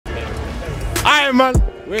Alright, man.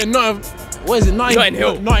 We're in what is it?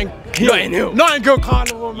 Nottinghill. Nottinghill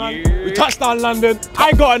Carnival, man. Yeah. We touched down London.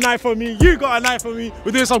 I got a night for me. You got a night for me.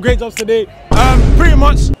 We're doing some great jobs today. Pretty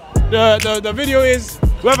much, the video is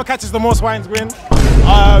whoever catches the most wines win.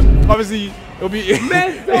 Obviously, it'll be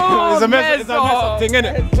it's a mess up thing,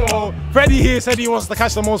 innit? So Freddie here said he wants to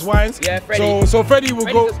catch the most wines. Yeah, Freddie. So Freddie will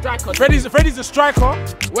go. Freddie's the striker.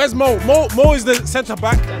 Where's Mo? Mo is the centre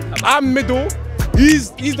back. I'm middle. He's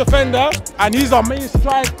defender and he's our main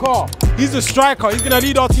striker. He's the striker. He's gonna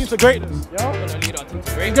lead our team to greatness. Yeah?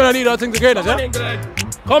 He's gonna lead our team to greatness. Come on, yeah? England.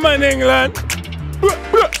 Come on, England.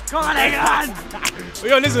 Come on, England.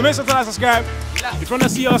 Yo, listen, make sure to subscribe. If you wanna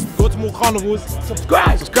see us go to more carnivals,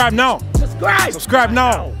 subscribe now. Subscribe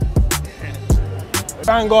now.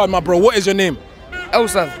 Thank God, my bro. What is your name?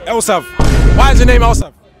 Elsav. Elsav. Why is your name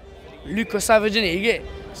Elsav? Lucas Savage, innit? You get?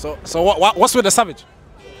 So what's with the savage?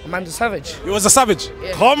 Man's a savage. You was a savage?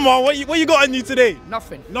 Yeah. Come on, what you got on you today?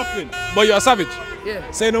 Nothing. Nothing. But you're a savage? Yeah.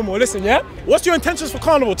 Say no more. Listen, yeah? What's your intentions for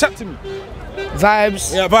carnival? Chat to me.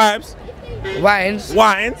 Vibes. Yeah, vibes. Wines.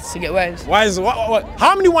 Wines. To get wines. Wines. What?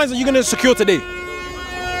 How many wines are you gonna secure today?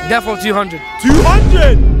 Definitely 200.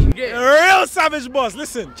 200? Yeah. Real savage boss.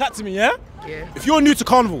 Listen, chat to me, yeah? Yeah. If you're new to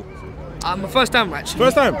carnival. My first time, actually.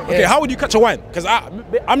 First time? Yeah. Okay, how would you catch a wine? Because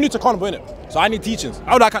I'm new to carnival, innit? So I need teachings.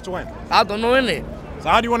 How would I catch a wine? I don't know, innit? So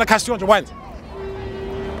how do you want to catch 200 wines?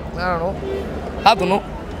 I don't know.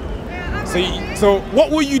 So what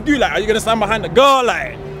will you do? Like, are you gonna stand behind the girl?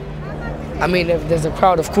 Like, I mean, if there's a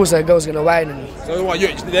crowd, of course, a girl's gonna whine on me. so what?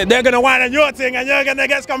 They're gonna whine on your thing, and you're gonna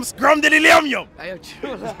get some scrum-diddly-lium-yum.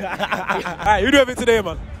 Alright, you do it today,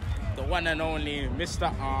 man. The one and only Mr.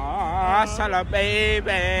 Asala baby.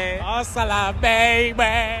 Asala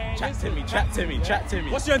baby. Chat to me.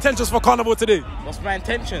 What's your intentions for carnival today? What's my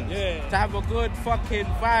intentions? Yeah. To have a good fucking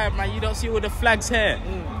vibe, man. You don't see all the flags here.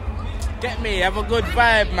 Get me? Have a good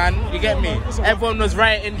vibe, man. You get me? Everyone was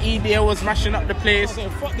writing, EDA was mashing up the place.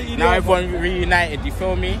 Now everyone reunited, you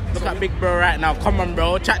feel me? Look at Big Bro right now. Come on,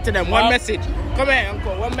 bro. Chat to them. One message. Come here,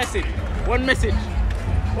 uncle. One message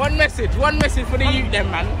for the youth, then,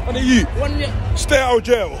 man. For the youth? Stay out of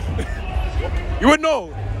jail. You would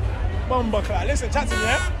know. Bumba, listen, chat to me,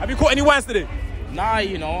 yeah? Have you caught any wines today? Nah,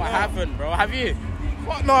 you know, I haven't, bro. Have you?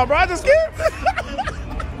 What? No, bro, I just came.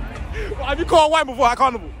 Well, have you caught a wine before at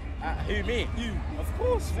carnival? Who, me? You. Of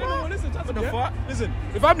course. No, listen, chat to me, yeah? Listen,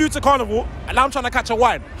 if I'm new to carnival and I'm trying to catch a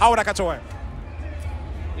wine, how would I catch a wine?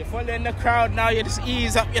 You're following the crowd now, you just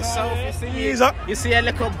ease up yourself. Ease up. You see a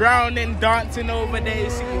little browning dancing over there, you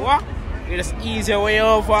see what? You just ease your way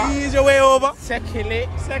over. Ease your way over. Circle it.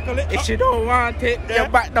 If you don't want it, you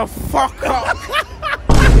back the fuck up.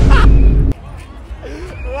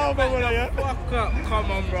 Fuck up,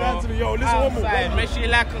 come on, bro. Yo, listen, one more. Make sure you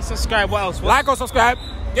like and subscribe. What else? Like or subscribe.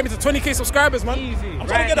 Get me to 20k subscribers, man. Easy. I'm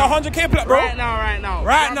trying to get 100k plat, bro. Right now.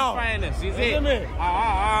 Right now. Finest, you see?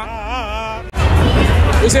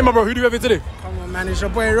 What you saying, my bro? Who do you have here today? Come on, man. It's your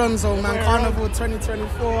boy Ronzo, man. Carnival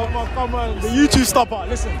 2024. Come on. The YouTube stopper.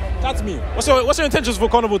 Listen, that's me. What's your intentions for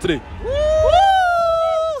carnival today? Woo!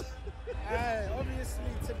 Obviously,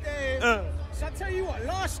 today. So I tell you what,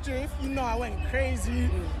 last year, you know, I went crazy.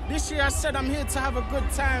 This year, I said I'm here to have a good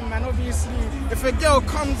time, man. Obviously, if a girl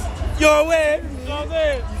comes your way,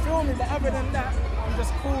 you feel me? But other than that, I'm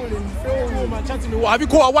just cooling. You feel me? Man, chat to me. What, have you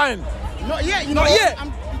caught a wine? Not yet. You know, you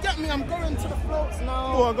get me? I'm going to the floats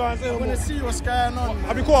now. Go on, go on, say I'm going to see what's going on.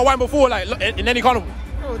 Have you caught a wine before, like in any carnival?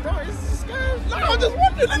 Bro, it's scary. I'm just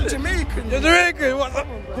wondering. I'm Jamaican. You're Jamaican. What's up?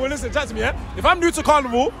 Cool, listen, chat to me, yeah? If I'm new to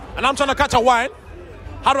carnival and I'm trying to catch a wine,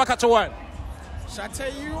 how do I catch a wine? Shall I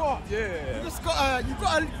tell you what? Yeah. You just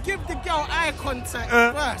gotta give the girl eye contact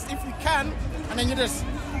first, if you can, and then you just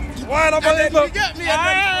wine up and on then it. you get me, and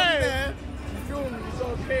then from there, you feel me? It's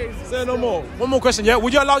all crazy. Say no more. One more question, yeah?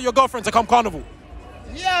 Would you allow your girlfriend to come carnival?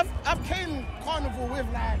 Yeah, I've came carnival with,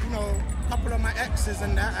 like, you know, a couple of my exes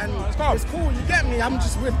and that, and it's cool. You get me? I'm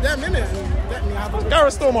just with them, innit? And you get me? Have a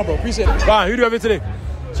Gareth Storm, my bro. Appreciate it. Right, who do you have here today?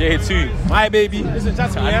 J2. My baby. Listen,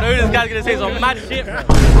 chat to me, yeah? I know this guy's gonna say some mad shit.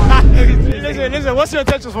 Listen, what's your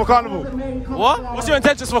intentions for carnival? What? What's your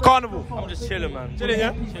intentions for carnival? I'm just chilling, man. Chilling,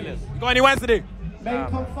 yeah? Chilling. You got any wines today?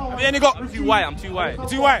 Have you any got? I'm too white. You're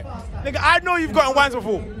too white? Nigga, I know you've gotten wines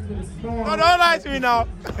before. No, don't lie to me now.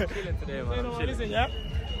 Chilling today, man. I'm chilling. Listen, yeah?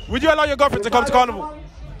 Would you allow your girlfriend to come to carnival?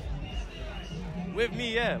 With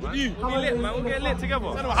me, yeah, man. You? We'll be lit, man. We'll get lit together.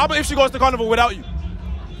 How about if she goes to carnival without you?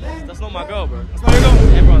 That's not my girl, bro. That's not your girl?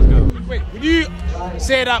 Everyone's girl. Wait, would you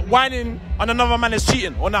say that whining on another man is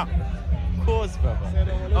cheating or not? Of course,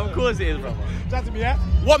 brother. Of course it is, brother. Chat to me, yeah?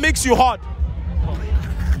 What makes you hard?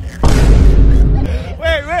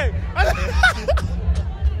 Wait.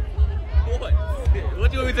 What?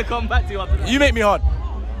 gonna come back to you after that. You make me hard.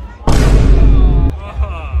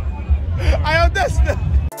 I am Dexter.